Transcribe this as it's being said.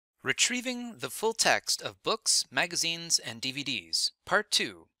Retrieving the full text of books, magazines, and DVDs. Part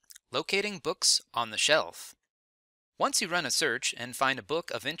 2. Locating books on the shelf. Once you run a search and find a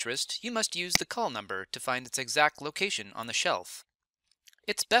book of interest, you must use the call number to find its exact location on the shelf.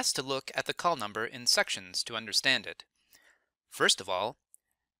 It's best to look at the call number in sections to understand it. First of all,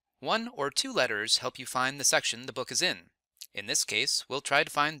 1 or 2 letters help you find the section the book is in. In this case, we'll try to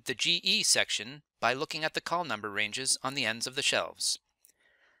find the GE section by looking at the call number ranges on the ends of the shelves.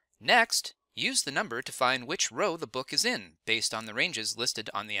 Next, use the number to find which row the book is in, based on the ranges listed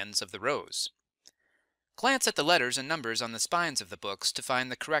on the ends of the rows. Glance at the letters and numbers on the spines of the books to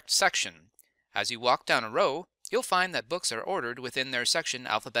find the correct section. As you walk down a row, you'll find that books are ordered within their section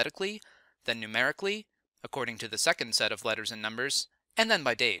alphabetically, then numerically, according to the second set of letters and numbers, and then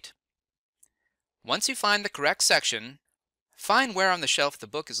by date. Once you find the correct section, find where on the shelf the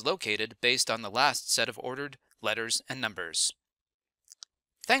book is located based on the last set of ordered letters and numbers.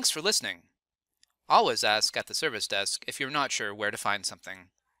 Thanks for listening. Always ask at the service desk if you're not sure where to find something.